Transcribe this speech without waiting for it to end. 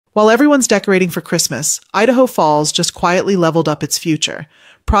While everyone's decorating for Christmas, Idaho Falls just quietly leveled up its future.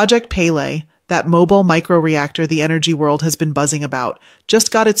 Project Pele, that mobile microreactor the energy world has been buzzing about,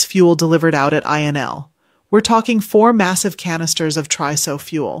 just got its fuel delivered out at INL. We're talking 4 massive canisters of triso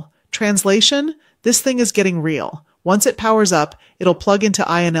fuel. Translation? This thing is getting real. Once it powers up, it'll plug into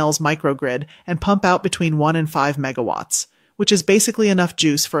INL's microgrid and pump out between 1 and 5 megawatts, which is basically enough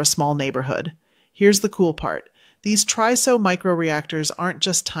juice for a small neighborhood. Here's the cool part. These triso microreactors aren't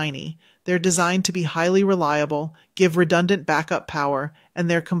just tiny. They're designed to be highly reliable, give redundant backup power, and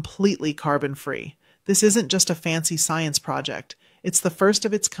they're completely carbon-free. This isn't just a fancy science project. It's the first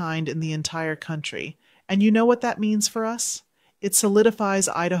of its kind in the entire country. And you know what that means for us? It solidifies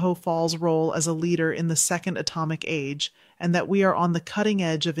Idaho Falls' role as a leader in the second atomic age, and that we are on the cutting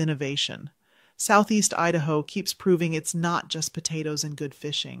edge of innovation. Southeast Idaho keeps proving it's not just potatoes and good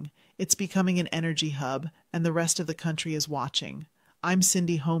fishing. It's becoming an energy hub, and the rest of the country is watching. I'm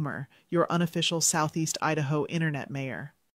Cindy Homer, your unofficial Southeast Idaho Internet Mayor.